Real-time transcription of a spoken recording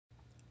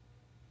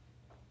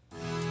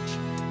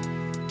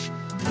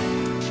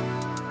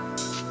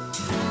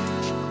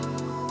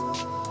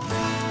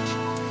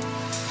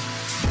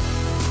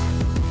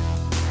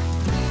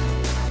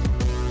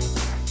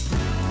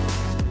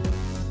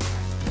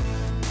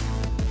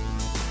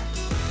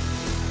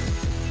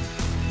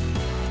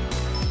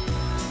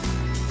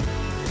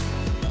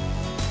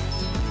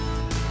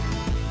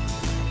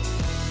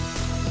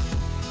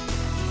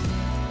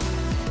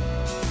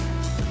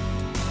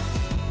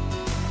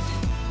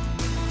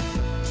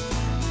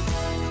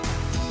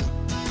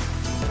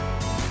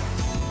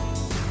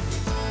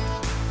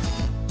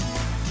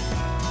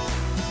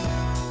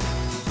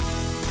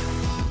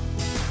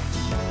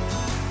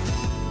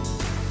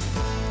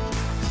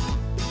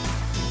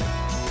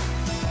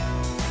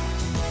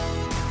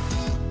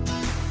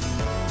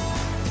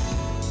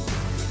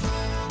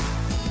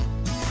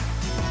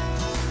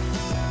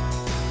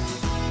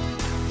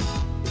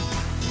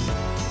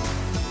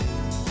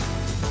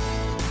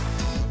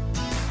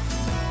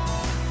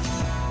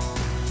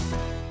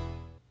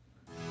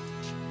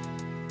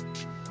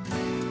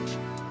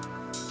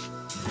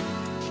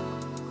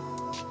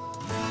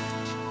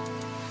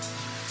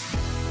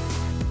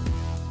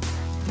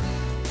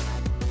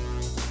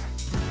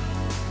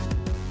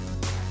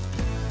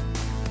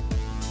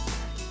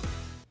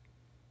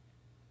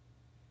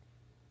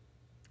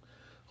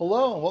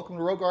Hello and welcome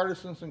to Rogue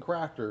Artisans and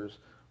Crafters,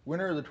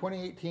 winner of the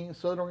 2018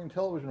 Southern Oregon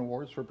Television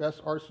Awards for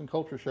Best Arts and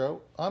Culture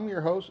Show. I'm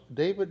your host,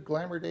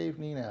 Glamour Dave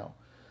Nienow.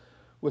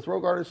 With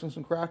Rogue Artisans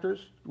and Crafters,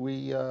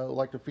 we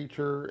like to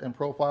feature and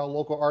profile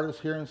local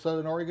artists here in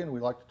Southern Oregon.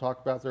 We like to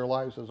talk about their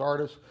lives as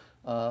artists,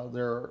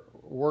 their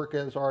work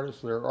as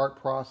artists, their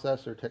art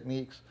process, their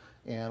techniques,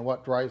 and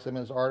what drives them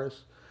as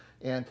artists.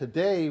 And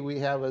today we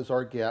have as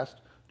our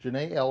guest,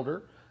 Jenay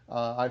Elder.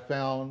 I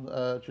found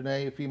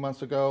Jenay a few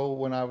months ago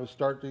when I was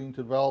starting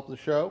to develop the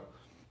show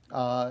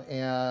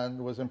and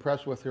was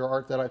impressed with her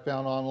art that I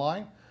found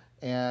online.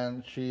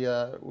 And she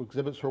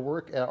exhibits her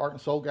work at Art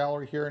and Soul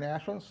Gallery here in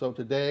Ashland. So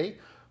today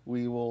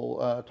we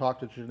will talk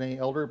to Jenay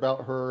Elder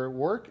about her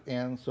work.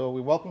 And so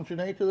we welcome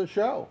Jenay to the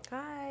show.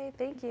 Hi,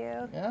 thank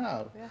you.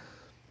 Yeah.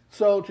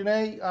 So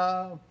Jenay,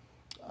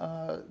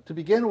 to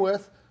begin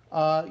with,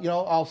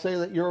 I'll say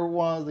that you're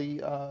one of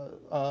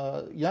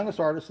the youngest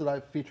artists that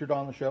I've featured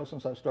on the show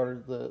since I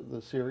started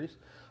the series.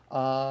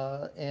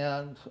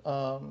 And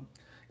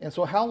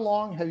so how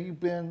long have you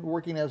been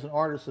working as an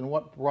artist, and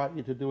what brought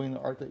you to doing the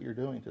art that you're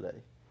doing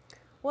today?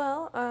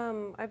 Well,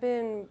 I've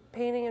been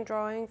painting and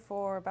drawing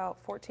for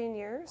about 14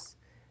 years,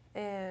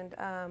 and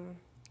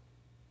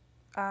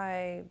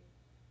I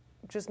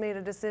just made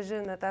a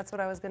decision that that's what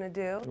I was going to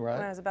do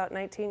when I was about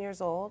 19 years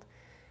old.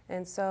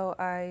 And so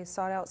I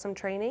sought out some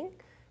training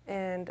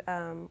and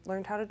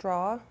learned how to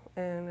draw,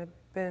 and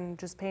I've been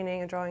just painting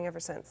and drawing ever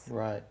since.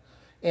 Right.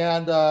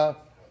 And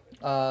for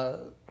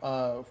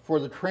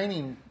the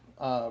training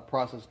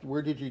process,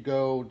 where did you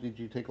go? Did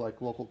you take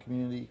like local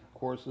community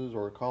courses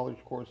or college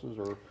courses,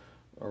 or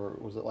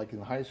was it like in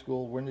high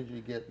school? When did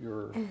you get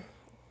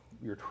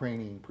your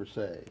training per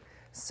se?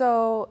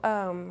 So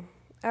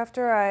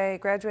after I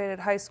graduated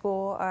high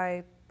school,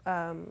 I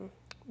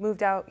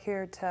moved out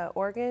here to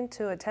Oregon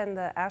to attend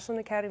the Ashland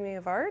Academy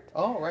of Art.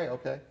 Oh, right,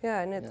 okay.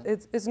 Yeah, and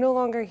it's no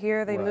longer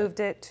here. They moved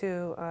it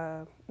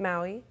to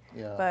Maui.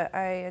 Yeah. But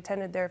I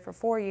attended there for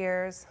 4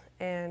 years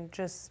and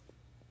just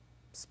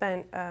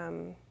spent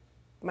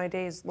my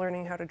days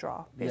learning how to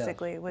draw,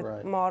 basically,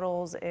 with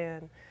models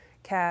and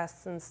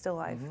casts and still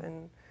life,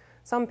 and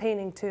some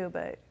painting too,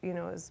 but it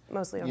was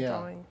mostly on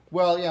drawing.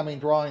 Well, yeah, I mean,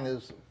 drawing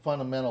is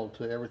fundamental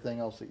to everything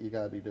else that you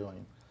got to be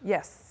doing.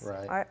 Yes,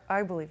 right.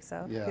 I believe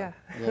so. Yeah.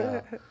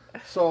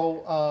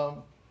 So,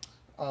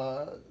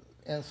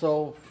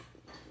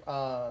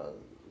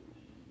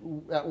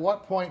 at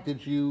what point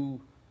did you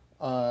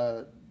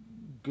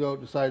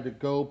decide to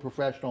go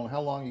professional, and how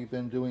long have you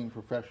been doing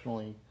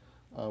professionally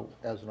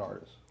as an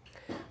artist?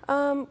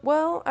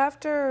 Well,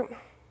 after,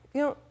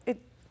 it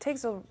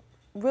takes a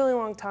really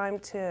long time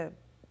to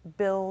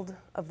build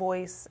a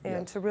voice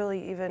and to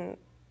really even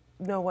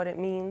know what it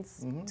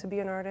means to be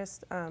an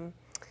artist.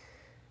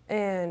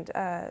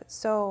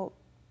 So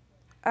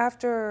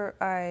after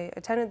I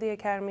attended the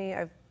academy,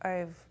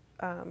 I've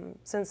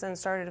since then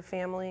started a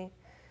family,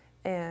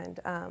 and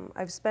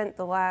I've spent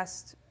the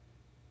last,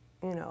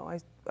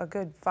 a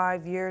good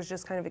 5 years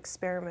just kind of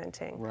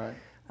experimenting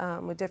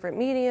with different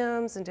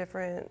mediums and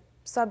different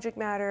subject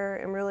matter,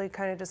 and really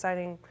kind of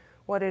deciding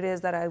what it is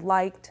that I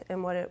liked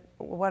and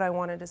what I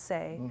wanted to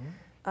say.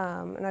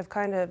 And I've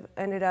kind of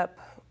ended up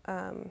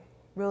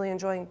really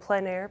enjoying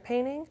plein air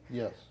painting,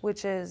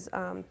 which is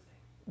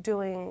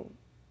doing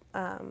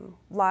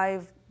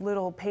live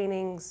little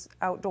paintings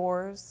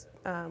outdoors.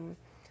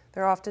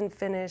 They're often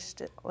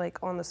finished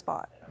like on the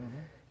spot,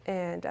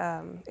 and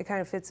it kind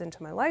of fits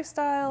into my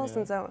lifestyle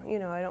since I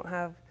don't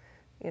have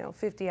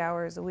 50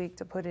 hours a week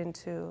to put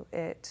into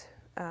it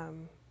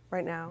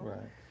right now.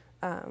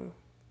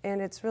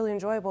 And it's really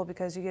enjoyable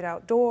because you get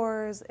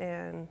outdoors,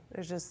 and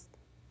it's just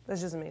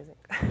amazing.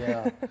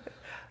 Yeah.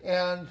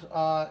 And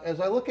as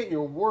I look at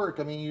your work,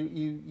 I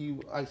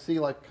mean, I see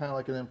like kind of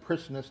like an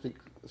impressionistic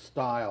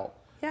style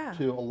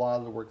to a lot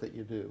of the work that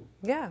you do.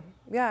 Yeah.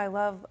 I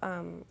love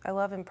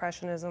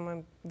Impressionism.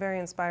 I'm very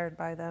inspired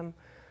by them.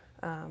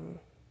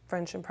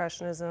 French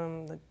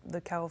Impressionism,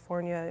 the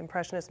California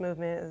Impressionist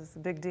movement is a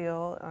big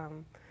deal.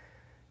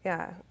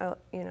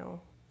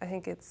 I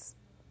think it's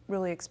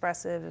really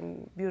expressive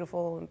and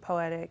beautiful and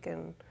poetic,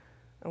 and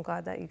I'm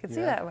glad that you could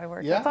see that in my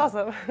work. That's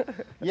awesome.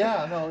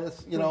 Yeah, no,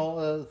 it's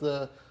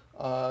the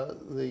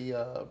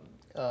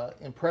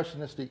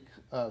impressionistic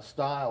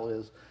style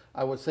is,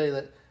 I would say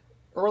that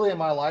early in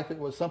my life it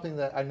was something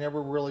that I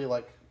never really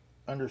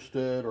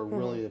understood or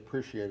really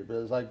appreciated. But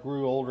as I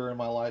grew older in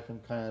my life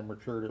and kind of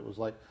matured, it was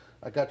like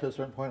I got to a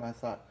certain point and I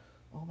thought,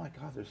 oh my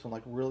God, there's some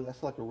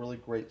that's like a really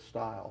great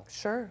style.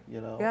 Sure.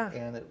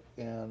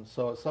 And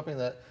so it's something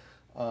that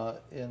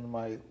in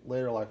my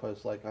later life I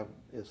was like,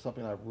 it's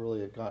something I've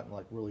really gotten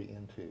really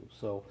into.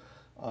 So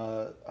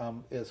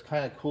it's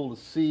kind of cool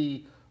to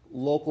see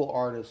local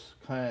artists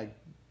kind of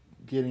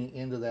getting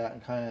into that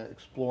and kind of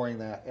exploring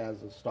that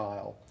as a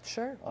style.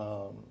 Sure.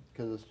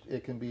 Because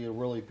it can be a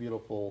really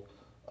beautiful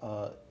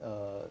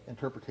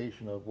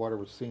interpretation of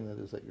whatever scene it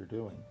is that you're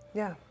doing.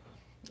 Yeah.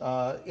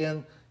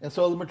 And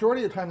so the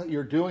majority of the time that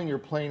you're doing your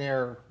plein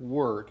air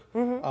work,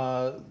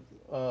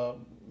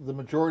 the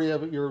majority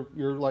of it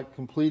you're like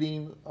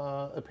completing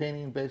a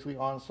painting basically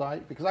on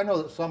site? Because I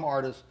know that some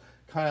artists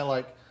kind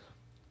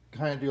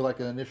of do like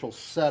an initial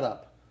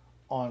setup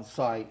on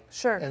site,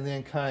 Sure. and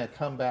then kind of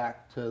come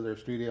back to their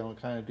studio and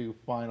kind of do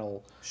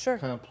final Sure.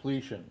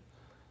 completion.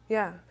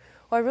 Yeah.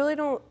 Well, I really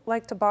don't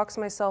like to box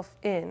myself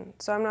in,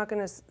 so I'm not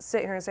going to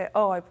sit here and say,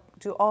 oh, I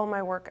do all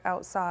my work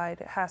outside.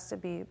 It has to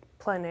be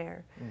plein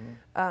air.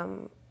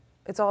 Mm-hmm.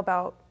 It's all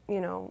about,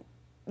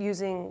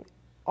 using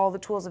all the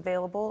tools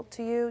available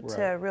to you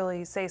to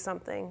really say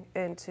something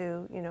and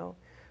to,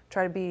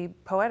 try to be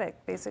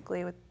poetic,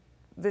 basically, with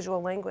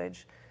visual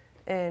language.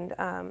 And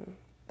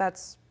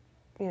that's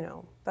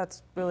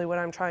really what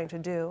I'm trying to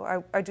do.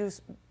 I do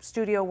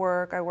studio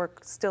work. I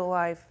work still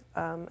life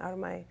out of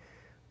my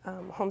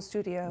home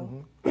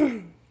studio.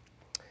 Mm-hmm.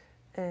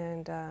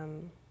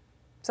 And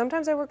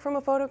sometimes I work from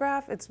a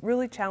photograph. It's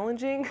really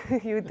challenging.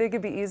 You would think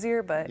it'd be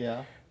easier, but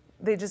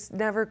they just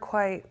never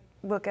quite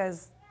look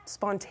as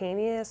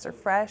spontaneous or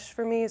fresh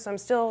for me. So I'm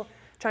still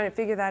trying to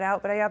figure that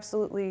out, but I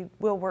absolutely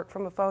will work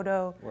from a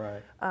photo.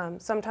 Right.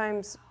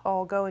 Sometimes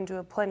I'll go and do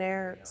a plein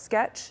air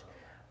sketch,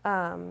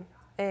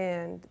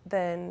 and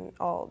then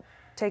I'll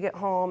take it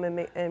home and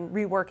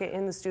rework it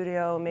in the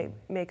studio and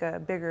make a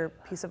bigger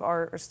piece of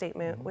art or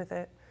statement with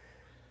it.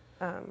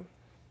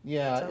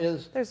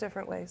 There's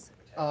different ways.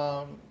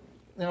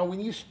 Now,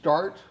 when you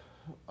start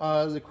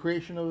the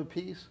creation of a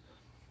piece,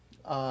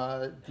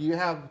 do you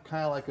have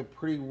kind of like a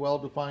pretty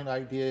well-defined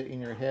idea in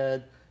your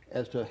head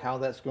as to how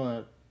that's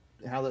going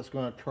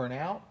to turn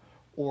out,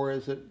 or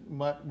is it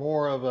much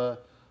more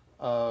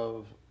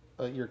of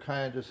you're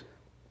kind of just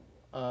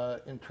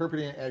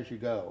interpreting it as you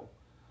go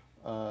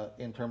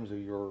in terms of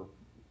your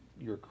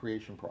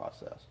creation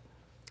process?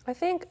 I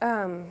think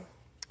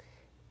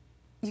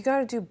you got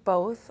to do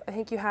both. I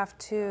think you have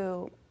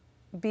to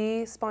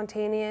be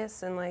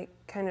spontaneous and like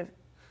kind of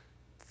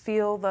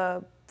feel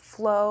the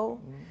flow.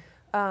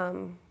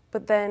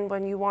 But then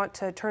when you want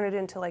to turn it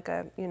into like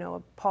a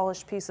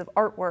polished piece of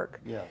artwork,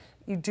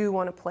 you do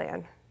want to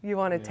plan. You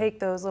want to take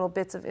those little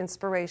bits of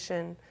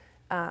inspiration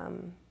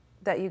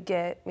that you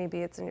get.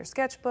 Maybe it's in your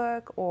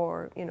sketchbook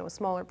or a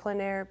smaller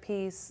plein air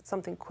piece,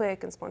 something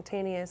quick and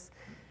spontaneous,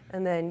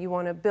 and then you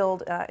want to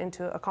build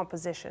into a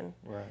composition.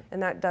 Right.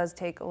 And that does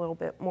take a little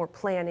bit more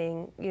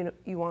planning.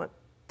 You want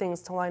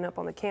things to line up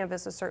on the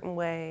canvas a certain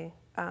way.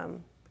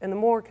 And the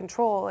more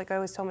control, like I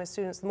always tell my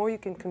students, the more you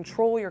can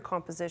control your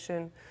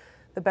composition,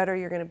 the better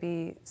you're going to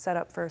be set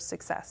up for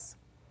success.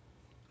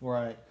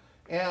 Right.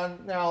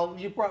 And now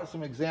you brought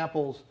some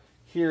examples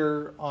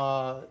here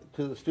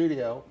to the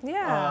studio.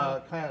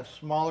 Kind of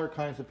smaller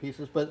kinds of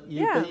pieces, but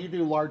you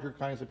do larger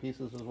kinds of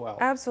pieces as well.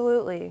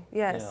 Absolutely.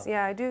 Yes.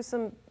 Yeah, I do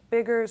some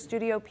bigger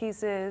studio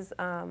pieces.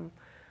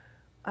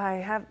 I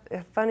have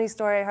a funny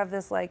story. I have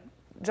this like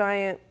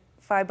giant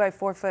 5 by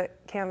 4 foot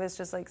canvas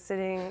just like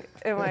sitting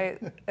in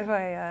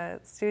my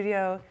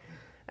studio,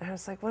 and I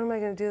was like, what am I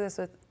going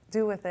to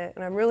do with it?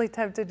 And I'm really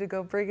tempted to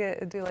go bring it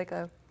and do like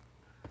a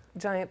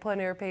giant plein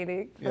air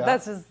painting. But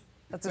that's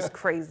just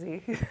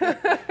crazy.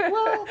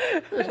 Well,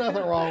 there's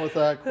nothing wrong with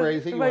that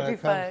crazy. It might be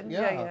fun.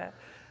 Yeah.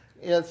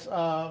 It's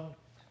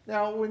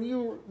now when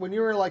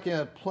you're like in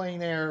a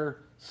plein air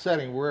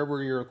setting,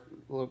 wherever you're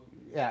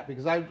at,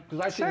 because I've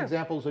seen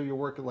examples of your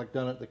work like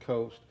done at the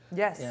coast.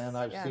 Yes. And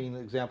I've seen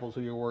examples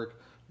of your work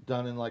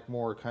done in like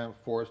more kind of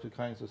forested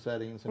kinds of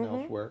settings and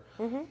elsewhere.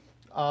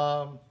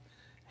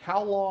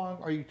 How long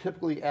are you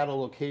typically at a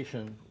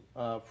location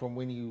from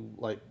when you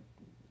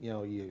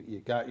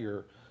you got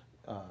your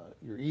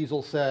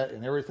easel set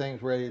and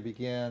everything's ready to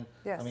begin?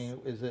 Yes. I mean,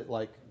 is it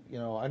like,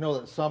 I know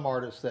that some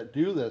artists that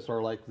do this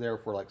are like there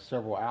for like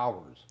several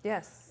hours.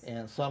 Yes.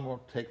 And some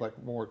will take like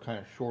more kind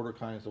of shorter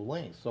kinds of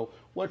lengths. So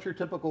what's your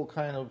typical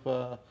kind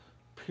of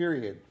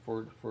period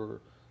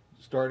for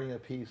starting a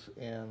piece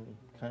and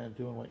kind of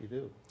doing what you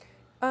do?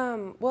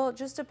 Well, it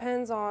just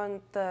depends on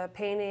the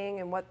painting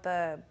and what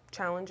the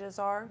challenges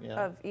are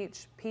of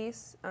each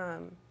piece.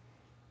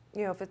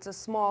 If it's a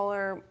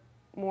smaller,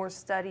 more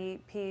study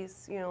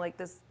piece, like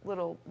this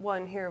little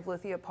one here of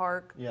Lithia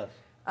Park. Yes.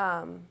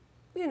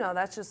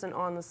 That's just an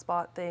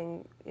on-the-spot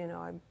thing.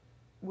 I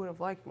would have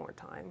liked more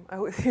time. I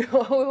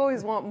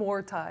always want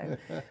more time.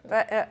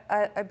 But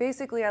I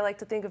basically like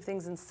to think of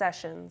things in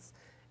sessions.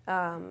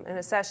 And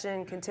a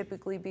session can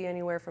typically be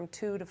anywhere from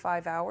 2 to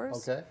 5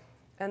 hours. Okay.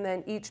 And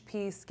then each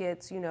piece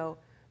gets,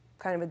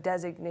 kind of a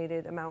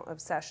designated amount of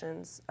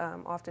sessions.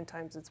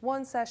 Oftentimes it's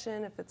one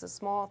session if it's a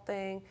small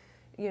thing.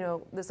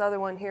 This other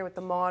one here with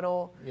the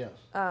model. Yes.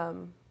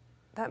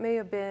 That may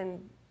have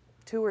been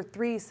 2 or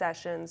 3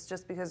 sessions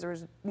just because there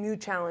was new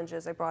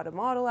challenges. I brought a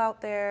model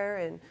out there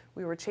and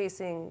we were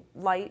chasing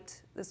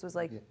light. This was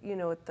like,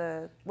 at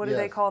the, what do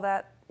they call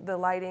that? The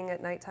lighting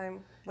at nighttime?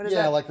 What is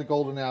that? Like the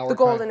golden hour. The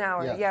golden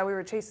hour. Yeah, we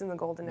were chasing the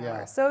golden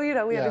hour. So, we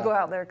had to go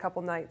out there a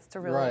couple nights to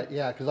really. Right,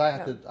 because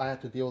I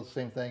have to deal with the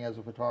same thing as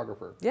a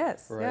photographer.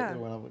 Yes. Right. Yeah.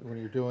 When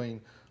you're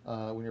doing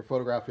when you're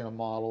photographing a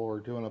model or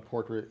doing a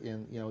portrait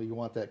you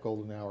want that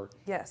golden hour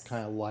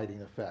kind of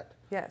lighting effect.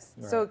 Yes.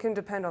 Right. So it can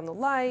depend on the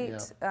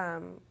light.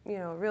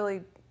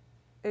 Really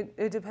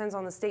it depends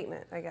on the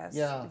statement, I guess.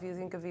 Yeah. If you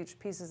think of each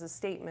piece as a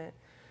statement.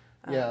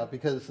 Yeah,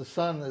 because the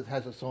sun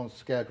has its own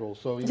schedule,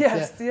 so you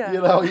Yes, can't, yeah.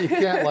 you know, you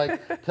can't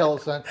like tell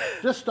the sun,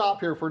 just stop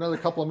here for another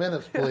couple of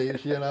minutes,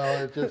 please. You know,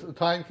 it just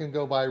time can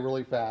go by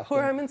really fast.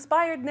 Or I'm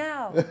inspired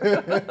now,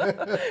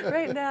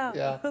 right now.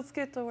 Yeah. Let's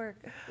get to work.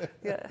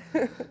 Yeah.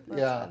 That's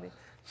Yeah. funny.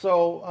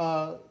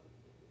 So,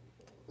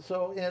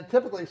 and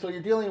typically, so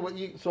you're dealing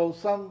with so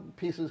some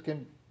pieces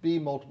can be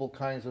multiple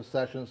kinds of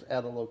sessions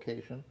at a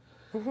location.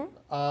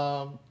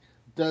 Mm-hmm.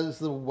 Does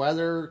the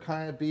weather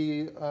kind of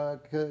be a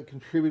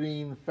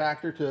contributing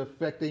factor to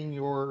affecting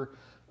your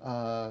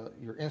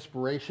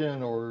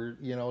inspiration or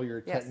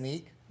your Yes.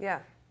 technique?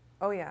 Yeah.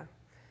 Oh yeah.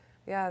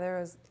 Yeah. There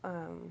was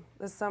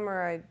this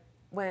summer I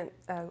went.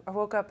 I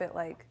woke up at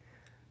like,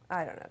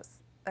 I don't know.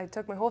 I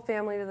took my whole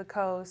family to the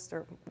coast,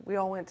 or we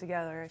all went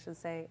together, I should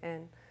say,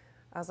 and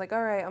I was like,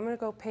 all right, I'm gonna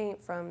go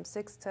paint from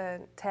 6 to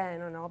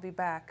 10, and I'll be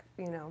back.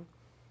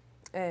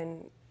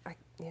 And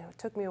it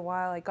took me a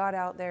while. I got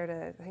out there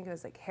to, I think it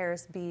was like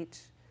Harris Beach,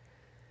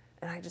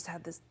 and I just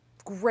had this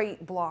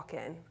great block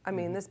in. I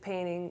mean, this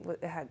painting,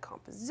 it had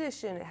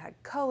composition, it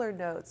had color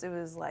notes, it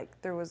was like,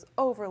 there was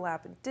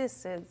overlap and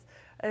distance,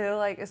 and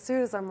like, as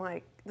soon as I'm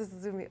like, this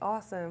is gonna be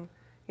awesome,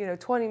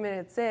 20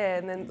 minutes in,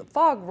 and then the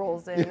fog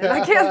rolls in, and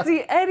I can't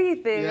see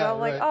anything, and I'm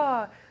like,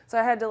 right. So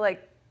I had to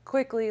like,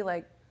 quickly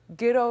like,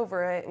 get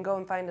over it and go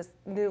and find a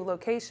new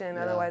location.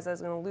 Yeah. Otherwise, I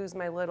was going to lose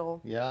my little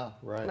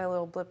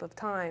blip of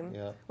time.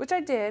 Yeah. Which I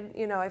did.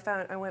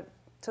 I went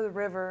to the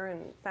river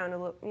and found a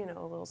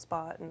little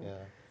spot, and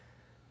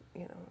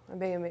I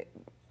may have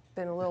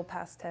been a little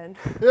past 10.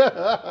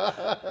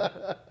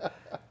 But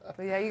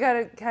yeah, you got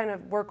to kind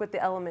of work with the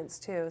elements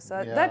too.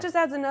 So that just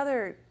adds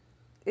another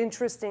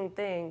interesting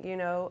thing.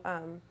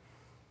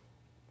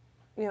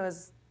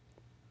 As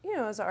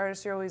an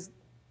artist, you're always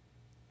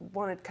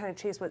want to kind of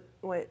chase what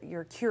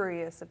you're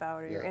curious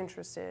about or you're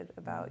interested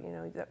about.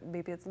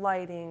 Maybe it's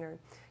lighting or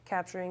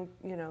capturing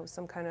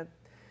some kind of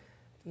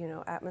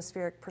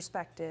atmospheric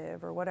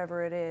perspective or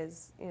whatever it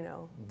is.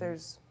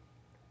 There's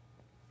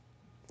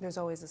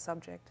always a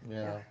subject.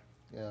 Yeah.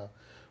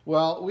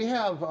 Well, we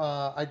have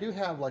I do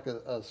have like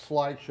a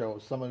slideshow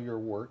of some of your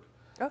work.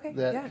 Okay.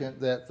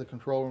 That the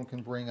control room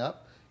can bring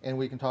up, and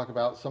we can talk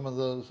about some of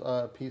those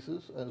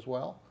pieces as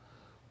well.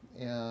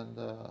 And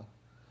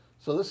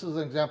so this is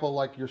an example of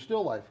like your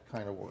still life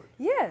kind of work.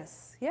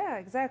 Yes, yeah,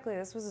 exactly.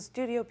 This was a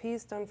studio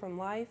piece done from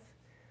life.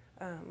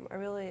 I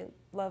really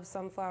love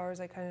sunflowers.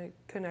 I kind of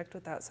connect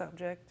with that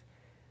subject.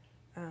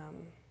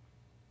 And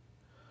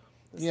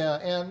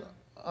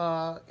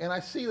I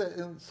see that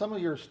in some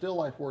of your still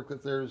life work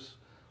that there's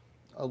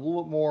a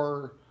little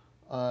more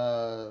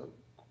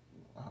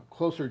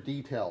closer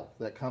detail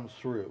that comes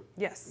through.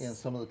 Yes. In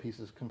some of the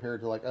pieces compared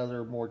to like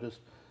other more just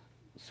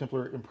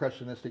simpler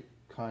impressionistic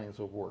kinds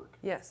of work.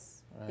 Yes.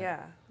 Right?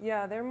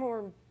 Yeah. They're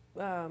more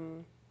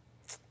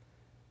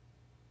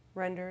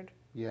rendered.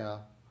 Yeah.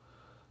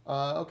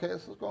 Okay,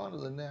 let's go on to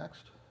the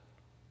next.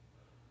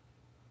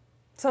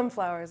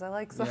 Sunflowers. I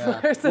like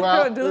sunflowers. Yeah.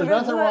 Well, there's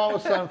nothing wrong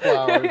with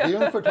sunflowers.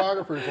 Even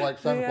photographers like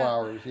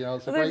sunflowers.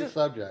 It's a great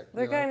subject.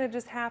 They're kind of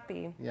just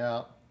happy.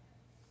 Yeah.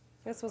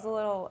 This was a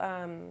little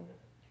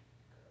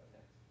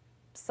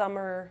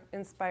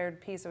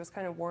summer-inspired piece. It was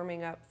kind of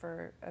warming up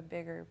for a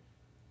bigger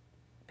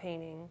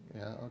painting.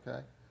 Yeah.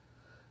 Okay.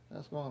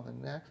 Let's go on to the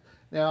next.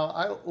 Now,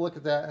 I look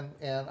at that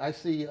and I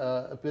see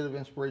a bit of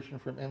inspiration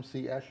from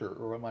M.C. Escher,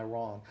 or am I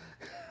wrong?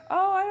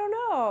 Oh, I don't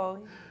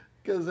know.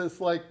 Because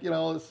it's like,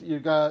 you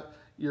got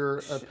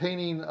your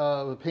painting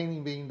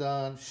being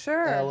done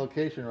at a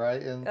location,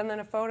 right? And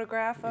then a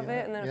photograph of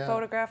it, and then a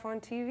photograph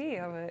on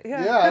TV of it.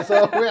 Yeah. Yeah,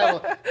 so we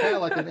have kind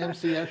of like an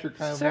M.C. Escher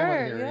kind of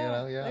moment here,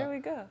 Yeah. There we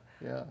go.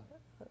 Yeah.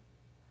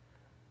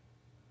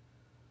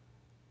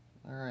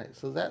 All right,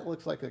 so that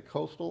looks like a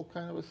coastal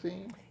kind of a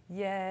scene?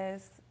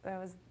 Yes, that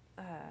was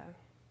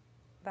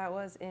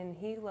in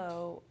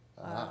Hilo,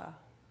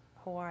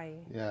 Hawaii.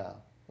 Yeah,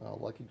 well,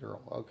 lucky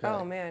girl. Okay.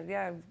 Oh man,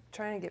 yeah, I'm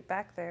trying to get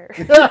back there.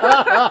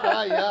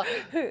 Yeah.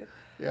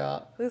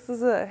 Yeah. This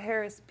is a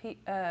Harris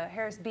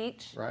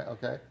Beach. Right.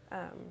 Okay.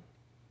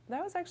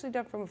 That was actually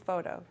done from a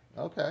photo.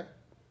 Okay.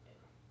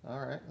 All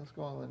right. Let's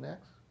go on to the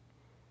next.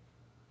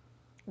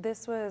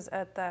 This was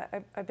at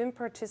I've been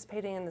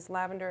participating in this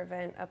lavender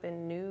event up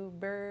in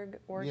Newburgh,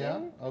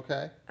 Oregon. Yeah.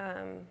 Okay.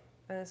 And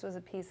this was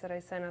a piece that I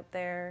sent up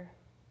there.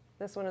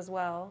 This one as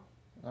well.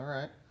 All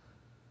right.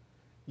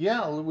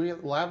 Yeah,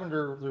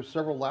 there's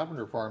several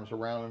lavender farms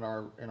around in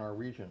our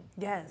region.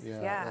 Yes.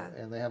 Yeah.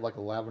 And they have like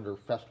a lavender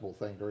festival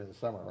thing during the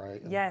summer,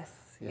 right? And,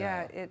 yes.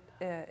 Yeah.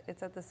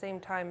 It's at the same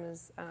time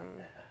as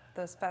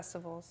those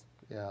festivals.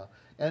 Yeah.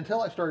 And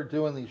until I started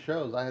doing these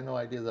shows, I had no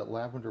idea that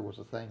lavender was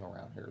a thing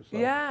around here. So.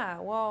 Yeah.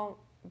 Well,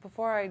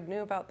 before I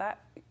knew about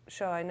that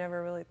show, I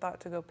never really thought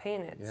to go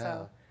paint it. Yeah.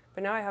 So,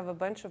 but now I have a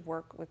bunch of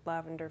work with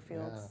lavender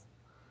fields.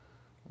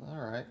 Yeah.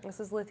 All right. This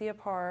is Lithia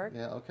Park.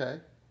 Yeah. Okay.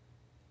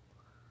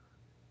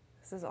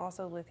 This is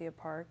also Lithia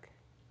Park.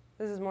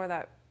 This is more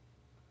that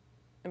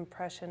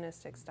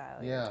impressionistic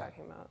style you're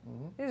talking about.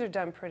 Mm-hmm. These are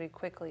done pretty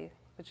quickly,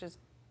 which is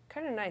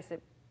kind of nice.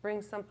 It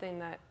brings something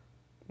that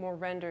more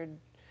rendered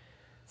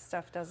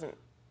stuff doesn't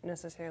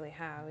necessarily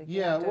have. Like, you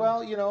Yeah, have to-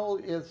 well, you know,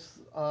 it's,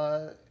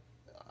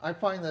 I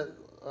find that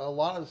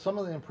some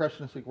of the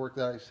impressionistic work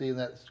that I see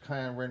that's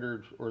kind of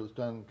rendered or is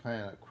done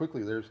kind of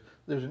quickly, there's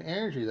an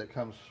energy that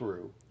comes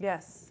through,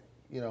 Yes.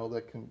 you know,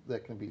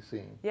 that can be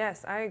seen.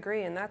 Yes, I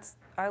agree, and that's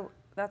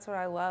what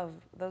I love.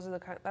 That's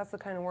the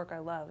kind of work I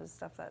love, is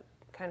stuff that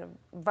kind of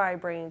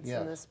vibrates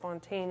Yes. and is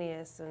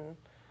spontaneous. And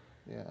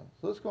Yeah.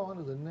 So let's go on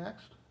to the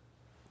next.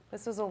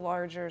 this is a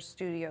larger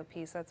studio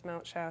piece. That's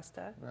Mount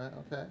Shasta. Right.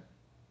 Okay.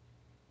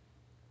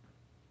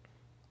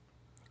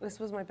 This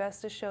was my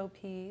best of show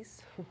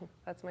piece.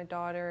 That's my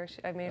daughter.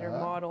 I made her Uh-huh.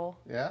 model.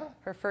 Yeah.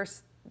 Her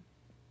first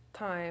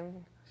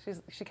time,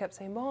 she kept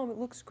saying, "Mom, it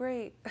looks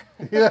great."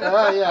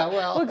 Yeah. Yeah.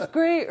 Well. Looks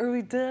great. Are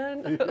we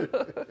done?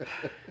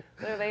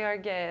 There they are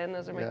again.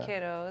 Those are my Yeah.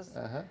 kiddos.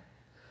 Uh-huh.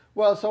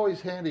 Well, it's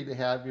always handy to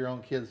have your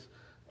own kids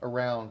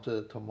around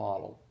to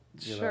model.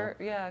 You Sure.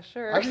 know? Yeah.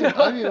 Sure.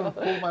 I've even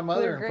pulled my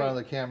mother They're in front of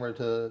the camera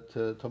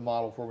to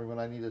model for me when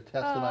I need to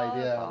test an Oh,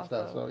 idea that's and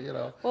stuff. So, awesome. you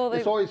know, Well,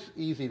 it's always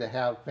easy to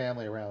have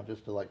family around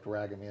just to like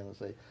drag them in and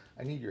say,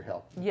 I need your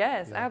help.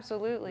 Yes, Yeah.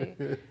 absolutely.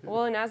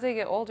 Well, and as they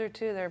get older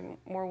too, they're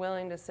more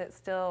willing to sit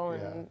still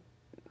and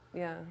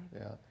yeah.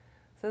 Yeah.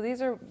 So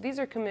these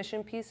are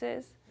commission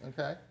pieces.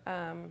 Okay.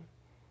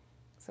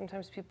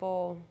 Sometimes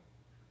people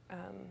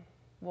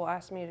will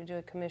ask me to do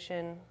a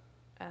commission,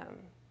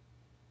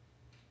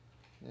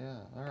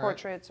 Yeah. All right.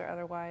 portraits or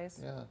otherwise.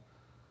 Yeah.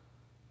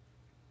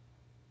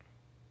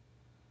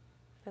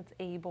 That's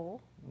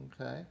Abel.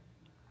 Okay.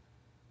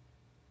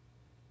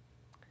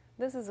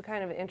 This is a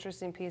kind of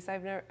interesting piece. I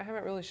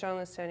haven't really shown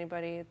this to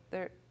anybody.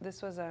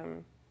 This is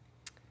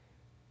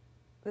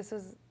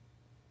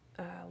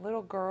a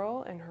little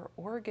girl and her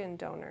organ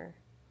donor.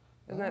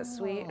 Isn't that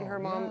sweet? And her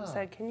mom yeah.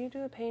 said, "Can you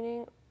do a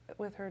painting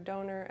with her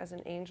donor as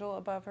an angel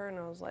above her?" And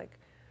I was like,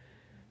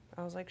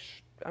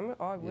 I will,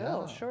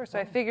 Yeah. sure. So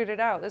I figured it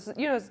out. This is,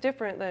 it's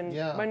different than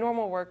Yeah. my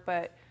normal work,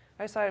 but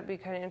I just thought it'd be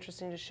kind of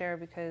interesting to share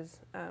because,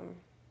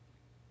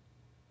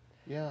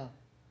 Yeah.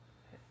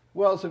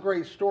 Well, it's a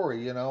great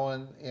story, you know,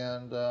 and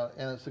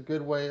it's a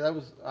good way. That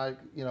was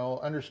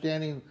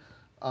understanding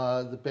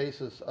the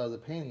basis of the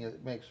painting.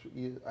 It makes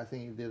you. I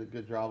think you did a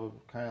good job of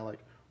kind of like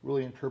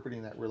really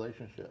interpreting that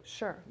relationship.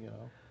 sure. You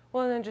know.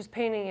 Well, and then just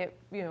painting it,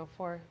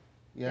 for.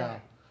 Yeah.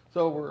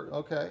 So we're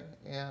okay,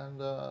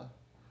 and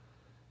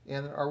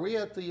are we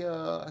at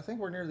the? I think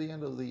we're near the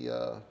end of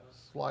the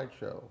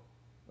slideshow.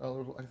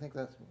 Oh, I think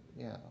that's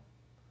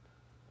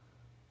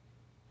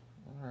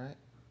All right.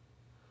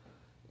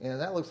 And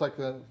that looks like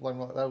that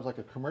was like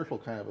a commercial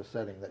kind of a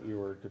setting that you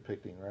were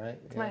depicting, right?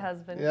 It's my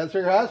husband. Yeah, that's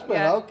your husband.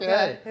 Yeah,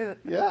 Okay. yeah.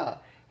 Yeah.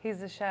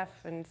 He's a chef,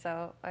 and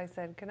so I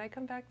said, "Can I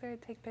come back there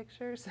and take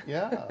pictures?"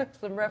 Yeah.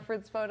 Some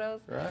reference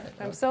photos. Right.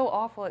 I'm so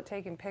awful at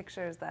taking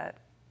pictures that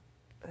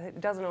it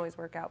doesn't always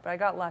work out, but I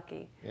got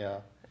lucky.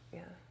 Yeah.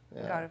 Yeah,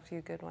 Yeah. got a few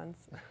good ones.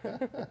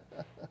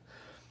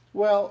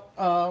 Well,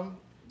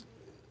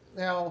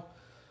 now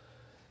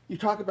you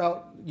talk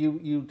about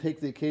you take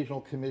the occasional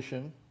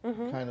commission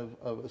kind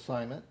of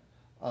assignment.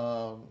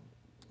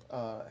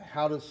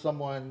 How does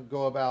someone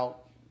go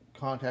about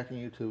contacting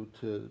you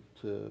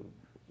to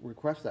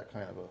request that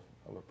kind of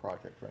a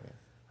project from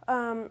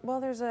you? Well,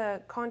 there's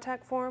a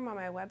contact form on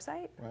my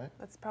website. Right.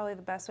 That's probably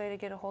the best way to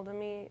get a hold of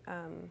me.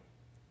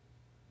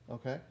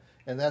 Okay.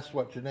 And that's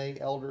what,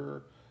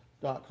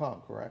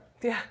 JenayElder.com,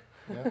 correct? Yeah.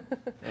 Yeah.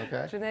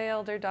 Okay.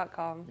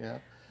 JenayElder.com. Yeah.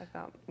 I've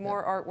got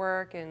more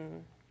artwork,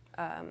 and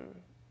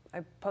I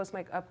post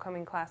my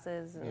upcoming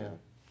classes. And Yeah.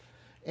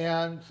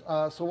 And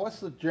so what's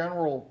the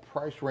general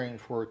price range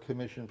for a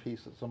commission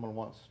piece that someone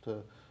wants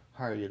to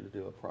hire you to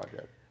do a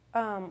project?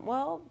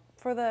 Well,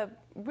 for the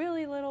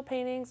really little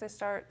paintings, I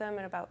start them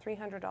at about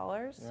 $300.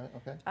 Right,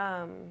 okay.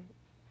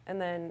 And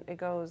then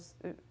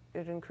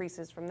it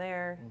increases from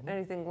there.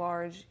 Anything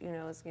large,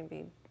 is going to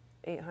be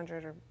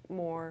 800 or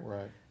more,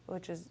 Right.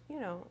 which is,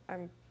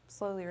 I'm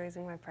slowly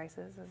raising my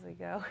prices as we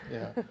go.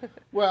 Yeah.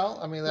 Well,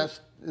 I mean, that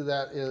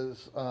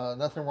is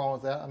nothing wrong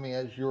with that. I mean,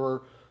 as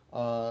your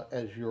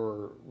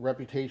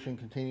reputation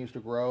continues to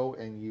grow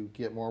and you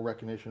get more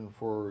recognition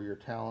for your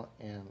talent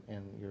and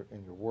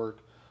your work,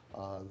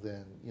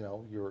 then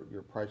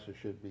your prices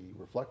should be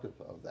reflective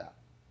of that.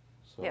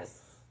 So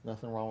Yes.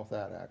 nothing wrong with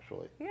that,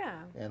 actually.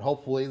 Yeah. And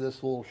hopefully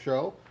this little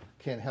show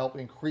can help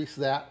increase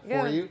that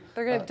Yeah, for you.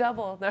 they're going to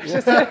double. No,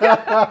 just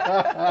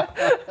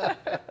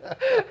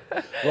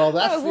Well,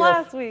 that's that was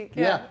last week.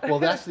 Yeah. Well,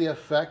 that's the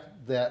effect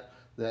that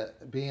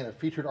being a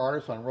featured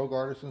artist on Rogue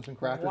Artisans and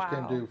Crafters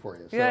can Wow. do for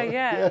you. So,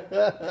 Yeah.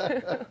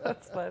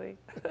 That's funny.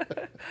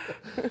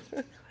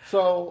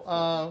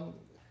 So,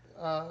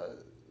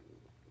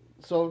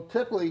 so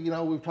typically,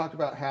 we've talked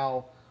about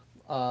how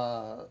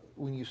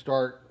when you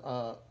start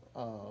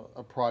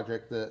a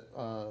project that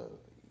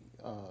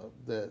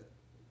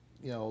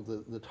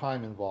the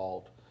time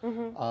involved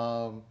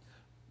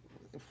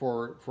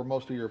for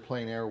most of your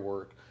plein air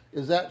work,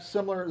 is that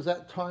similar? Is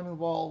that time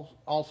involved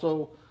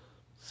also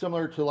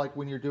similar to like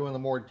when you're doing the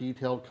more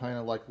detailed kind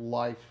of like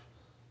life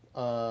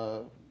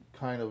kind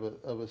kind of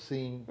a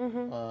scene,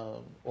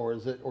 or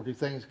is it, or do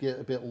things get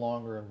a bit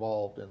longer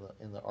involved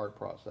in the art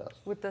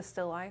process? With the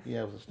still life?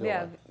 Yeah, with the still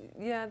life.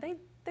 Yeah,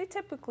 they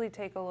typically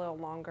take a little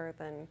longer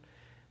than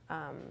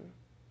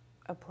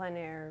a plein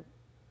air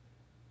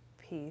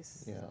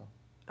piece.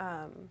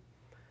 Yeah.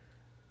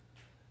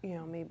 You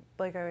know, maybe,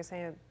 like I was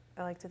saying,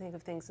 I like to think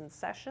of things in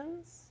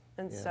sessions,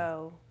 and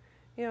so,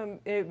 you know,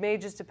 it may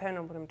just depend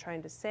on what I'm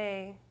trying to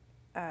say,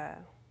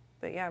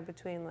 but yeah,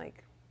 between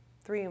like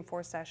 3 and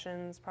 4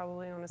 sessions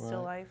probably on a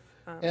still life.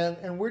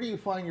 And where do you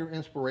find your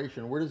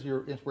inspiration? Where does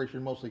your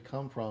inspiration mostly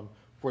come from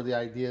for the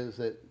ideas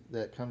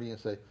that come to you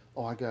and say,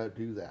 oh, I got to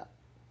do that?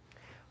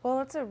 Well,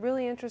 that's a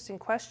really interesting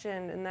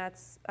question, and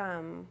that's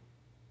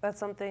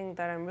something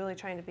that I'm really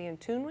trying to be in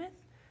tune with.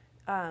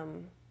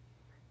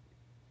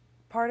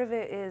 Part of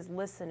it is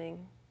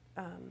listening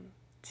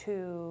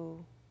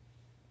to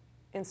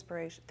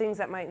inspiration, things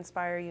that might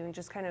inspire you, and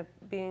just kind of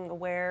being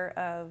aware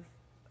of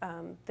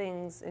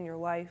things in your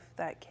life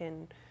that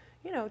can,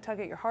 you know, tug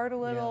at your heart a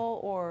little,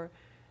 or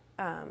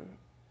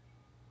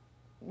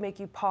make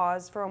you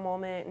pause for a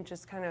moment and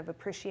just kind of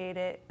appreciate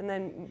it. And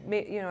then,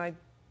 you know, I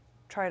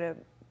try to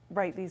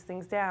write these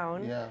things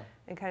down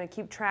and kind of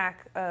keep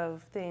track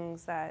of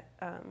things that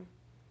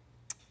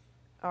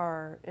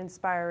are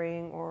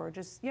inspiring, or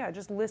just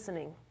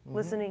listening,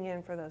 listening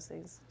in for those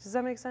things. Does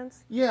that make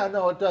sense? Yeah,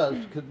 no, it does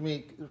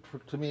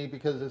to me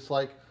because it's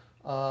like,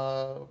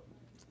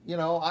 you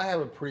know, I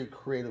have a pretty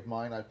creative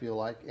mind, I feel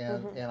like,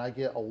 and I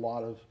get a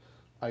lot of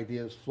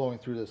ideas flowing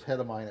through this head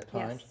of mine at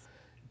times. Yes.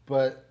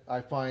 But I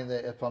find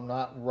that if I'm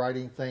not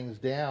writing things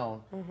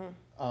down,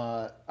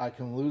 I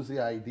can lose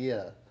the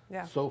idea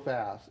so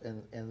fast,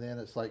 and then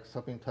it's like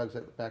something tugs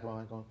at the back of my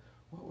mind going,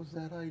 what was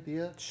that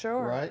idea?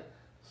 Sure. Right?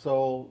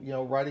 So, you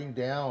know, writing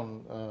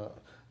down,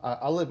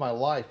 I live my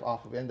life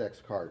off of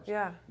index cards.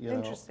 Yeah, you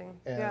interesting.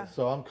 Know? And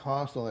so I'm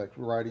constantly like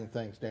writing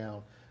things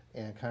down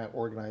and kind of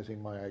organizing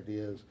my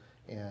ideas.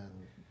 And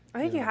I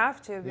think you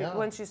have to.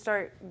 Once you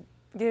start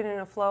getting in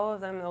a flow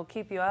of them, they'll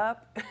keep you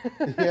up.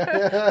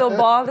 They'll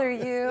bother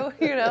you,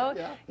 you know.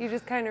 You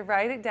just kind of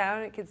write it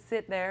down. It can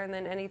sit there, and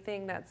then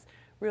anything that's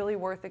really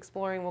worth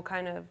exploring will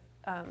kind of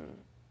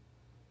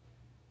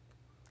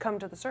come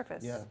to the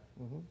surface. Yeah.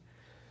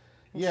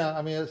 Yeah,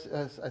 I mean,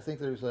 I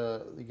think you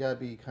got to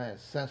be kind of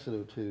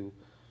sensitive to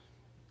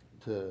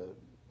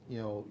you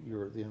know,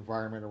 the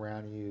environment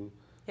around you,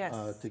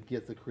 to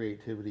get the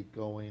creativity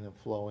going and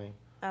flowing.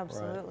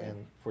 Absolutely. Right?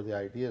 And for the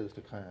ideas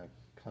to kind of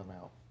come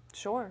out.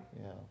 Sure.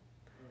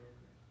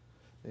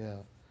 Yeah.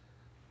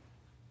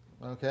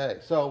 Okay,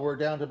 so we're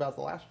down to about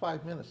the last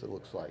 5 minutes, it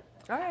looks like.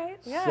 All right.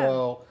 Yeah.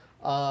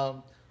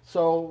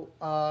 So,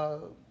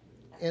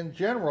 in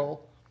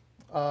general,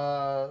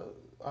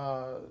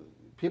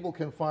 people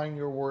can find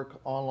your work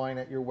online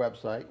at your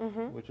website,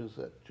 which is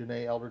at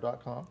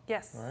JenayElder.com.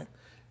 Yes. Right.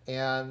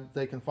 And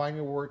they can find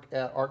your work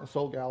at Art and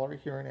Soul Gallery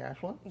here in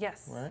Ashland.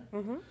 Yes. Right.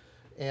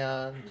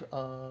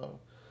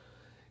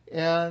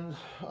 And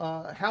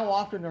how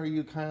often are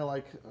you kind of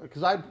like,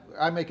 because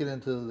I make it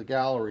into the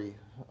gallery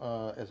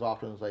as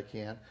often as I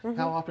can.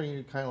 How often are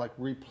you kind of like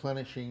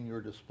replenishing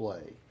your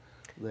display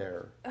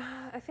there?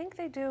 I think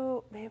they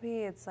do,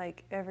 maybe it's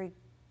like every,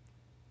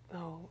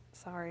 oh,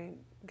 sorry,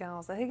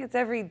 gals. I think it's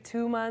every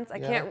 2 months. I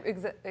can't,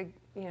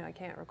 I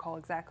can't recall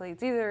exactly.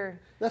 It's either.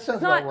 That sounds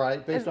about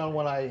right, based on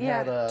when I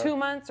had 2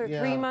 months or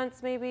 3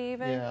 months, maybe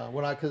even. Yeah,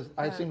 because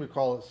I seem to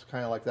recall it's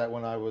kind of like that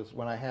when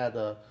I had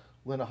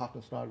Linda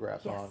Hoffman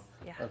Snodgrass on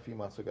a few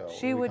months ago.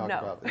 She would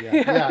know.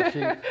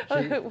 She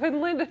when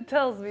Linda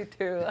tells me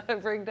to, I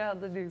bring down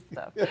the new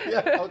stuff.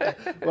 Okay.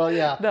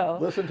 Well,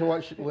 listen to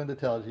what Linda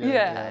tells you.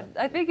 Yeah,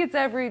 I think it's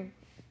every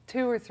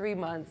 2 or 3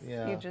 months.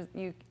 Yeah.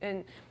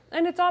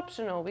 And it's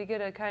optional. We get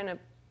to kind of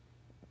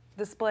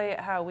display it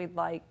how we'd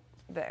like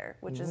there,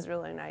 which is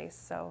really nice.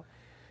 So.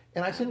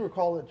 And I seem to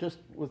recall that just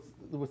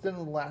within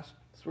the last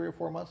 3 or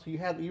 4 months,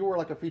 you were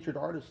like a featured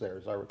artist there,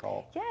 as I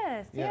recall.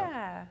 Yes.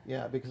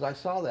 Yeah, because I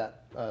saw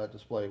that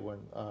display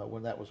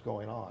when that was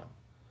going on.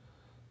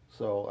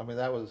 So I mean,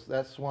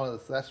 that's one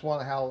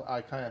of how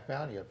I kind of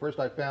found you. At first,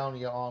 I found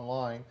you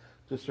online,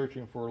 just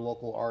searching for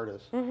local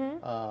artists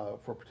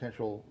for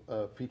potential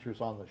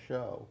features on the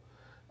show.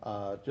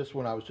 Just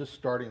when I was just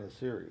starting the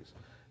series,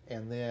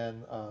 and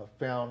then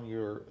found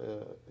your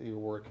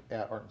work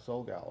at Art and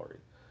Soul Gallery,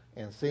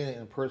 and seeing it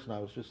in person, I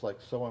was just like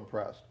so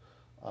impressed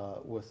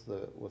with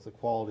the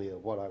quality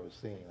of what I was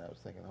seeing. I was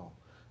thinking, oh,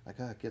 I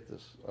gotta get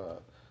this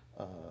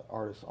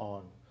artist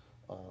on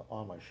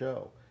my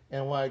show.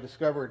 And when I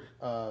discovered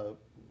how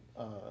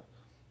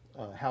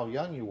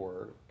young you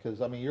were,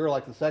 because I mean, you're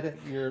like the second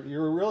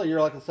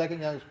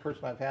youngest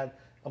person I've had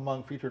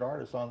among featured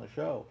artists on the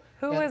show.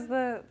 Who is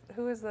the?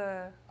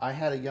 I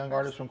had a young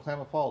artist from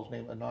Klamath Falls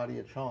named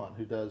Nadia Chan,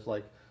 who does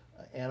like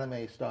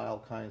anime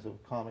style kinds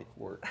of comic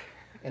work,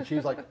 and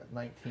she's like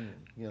 19,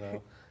 you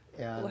know.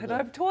 And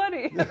I'm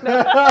 20. But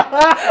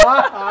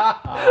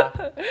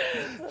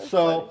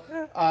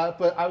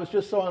I was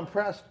just so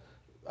impressed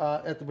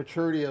at the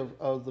maturity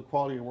of the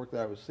quality of work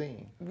that I was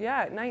seeing.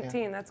 Yeah,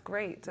 19. That's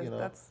great.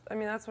 That's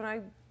when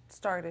I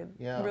started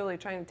Yeah. really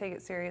trying to take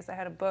it serious. I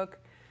had a book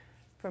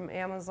from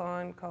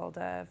Amazon called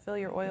Fill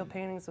Your Oil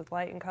Paintings with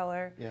Light and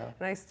Color. Yeah.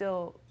 And I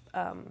still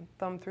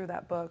thumb through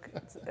that book.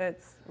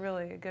 It's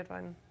really a good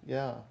one.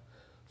 Yeah.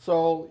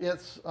 So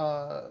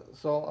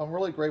so I'm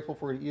really grateful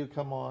for you to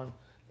come on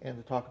and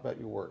to talk about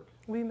your work.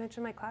 Will you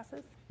mention my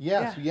classes?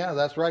 Yes, yeah,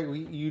 that's right.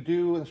 You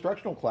do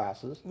instructional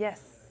classes.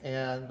 Yes.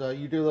 And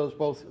you do those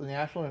both in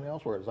Ashland and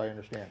elsewhere, as I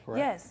understand, correct?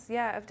 Yes,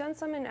 yeah. I've done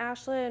some in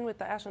Ashland with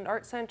the Ashland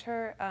Art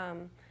Center.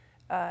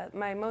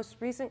 My most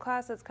recent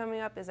class that's coming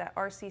up is at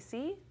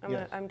RCC.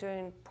 I'm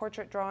doing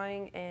portrait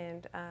drawing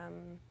and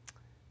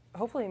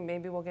hopefully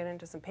maybe we'll get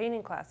into some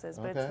painting classes,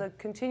 but it's the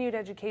continued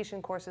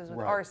education courses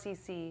with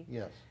RCC.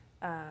 Yes.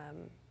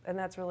 And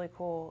that's really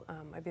cool.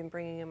 I've been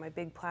bringing in my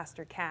big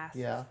plaster casts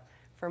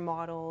for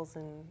models,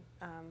 and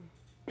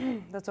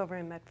that's over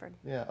in Medford.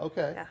 Yeah,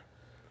 okay. Yeah.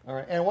 All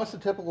right. And what's the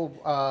typical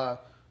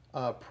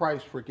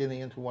price for getting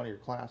into one of your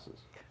classes?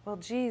 Well,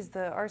 geez,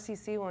 the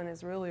RCC one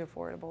is really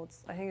affordable.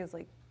 I think it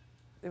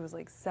was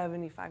like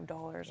 $75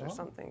 or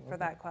something for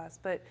that class.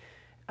 But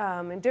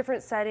in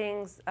different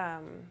settings,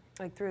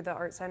 like through the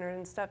art center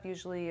and stuff,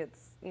 usually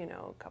it's a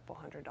couple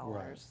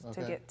 $100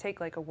 to take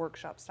like a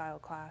workshop style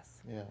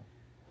class. Yeah.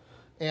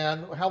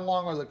 And how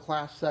long are the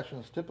class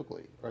sessions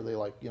typically? Are they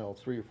like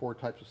 3 or 4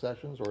 types of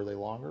sessions, or are they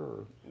longer?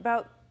 Or?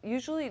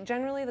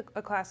 Generally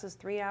a class is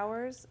 3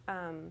 hours.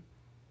 The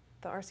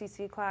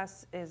RCC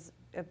class is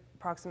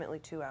approximately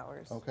 2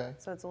 hours. Okay.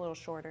 So it's a little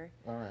shorter.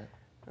 All right.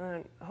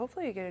 And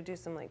hopefully you get to do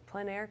some like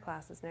plein air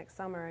classes next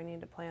summer. I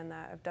need to plan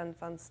that. I've done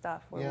fun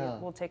stuff where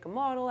we'll take a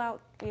model out,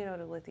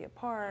 to Lithia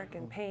Park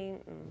and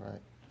paint. And, right.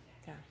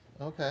 Yeah.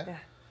 Okay. Yeah.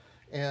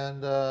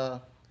 And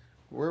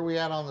where are we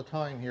at on the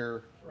time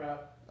here?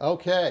 Wrap.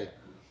 Okay.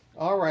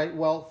 All right.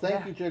 Well,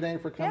 thank you,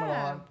 Jenay, for coming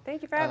on.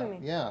 Thank you for having me.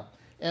 Yeah.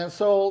 And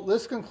so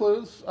this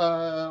concludes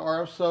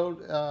our episode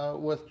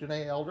with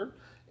Jenay Elder.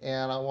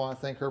 And I want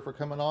to thank her for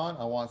coming on.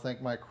 I want to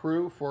thank my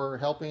crew for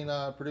helping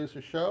produce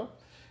the show.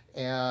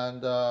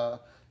 And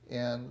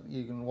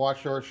you can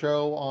watch our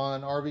show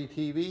on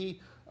RVTV.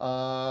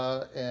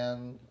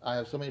 And I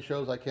have so many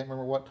shows I can't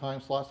remember what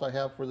time slots I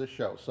have for this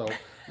show. So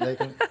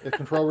if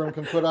Control Room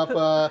can put up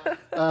a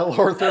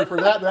lower third for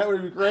that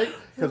would be great,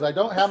 because I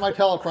don't have my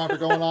teleprompter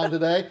going on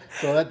today,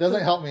 so that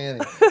doesn't help me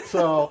any.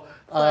 So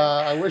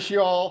I wish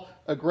you all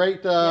a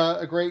great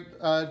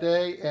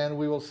day, and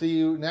we will see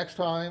you next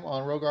time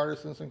on Rogue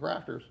Artisans and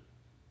Crafters.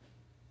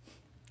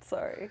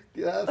 Sorry.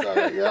 Yeah, that's all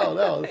right.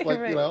 No, it's like,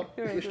 I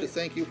wish to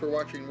thank you for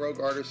watching Rogue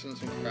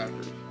Artisans and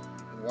Crafters.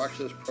 Watch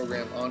this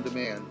program on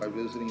demand by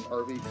visiting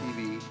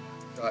rvtv.sou.edu.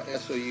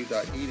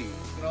 You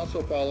can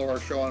also follow our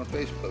show on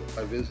Facebook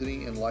by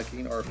visiting and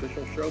liking our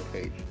official show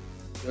page.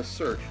 Just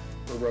search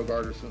for Rogue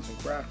Artisans and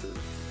Crafters.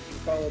 You can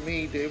follow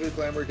me, David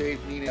Glamour Dave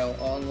Nienow,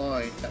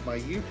 online at my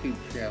YouTube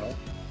channel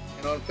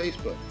and on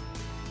Facebook.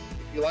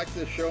 If you like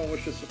this show and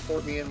wish to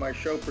support me in my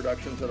show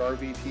productions at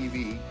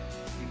RVTV,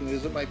 you can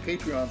visit my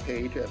Patreon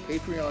page at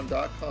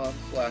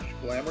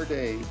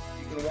patreon.com/glamourdave.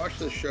 You can watch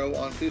this show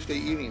on Tuesday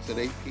evenings at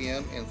 8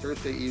 p.m. and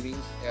Thursday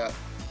evenings at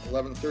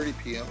 11:30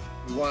 p.m.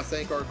 We want to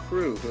thank our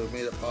crew who have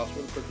made it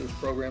possible to put this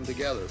program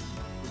together.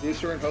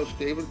 Producer and host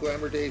David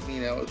Glamour Dave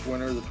Nienow is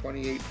winner of the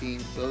 2018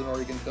 Southern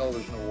Oregon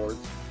Television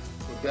Awards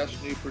for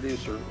Best New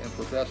Producer and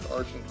for Best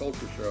Arts and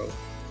Culture Show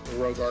for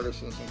Rogue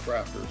Artisans and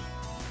Crafters.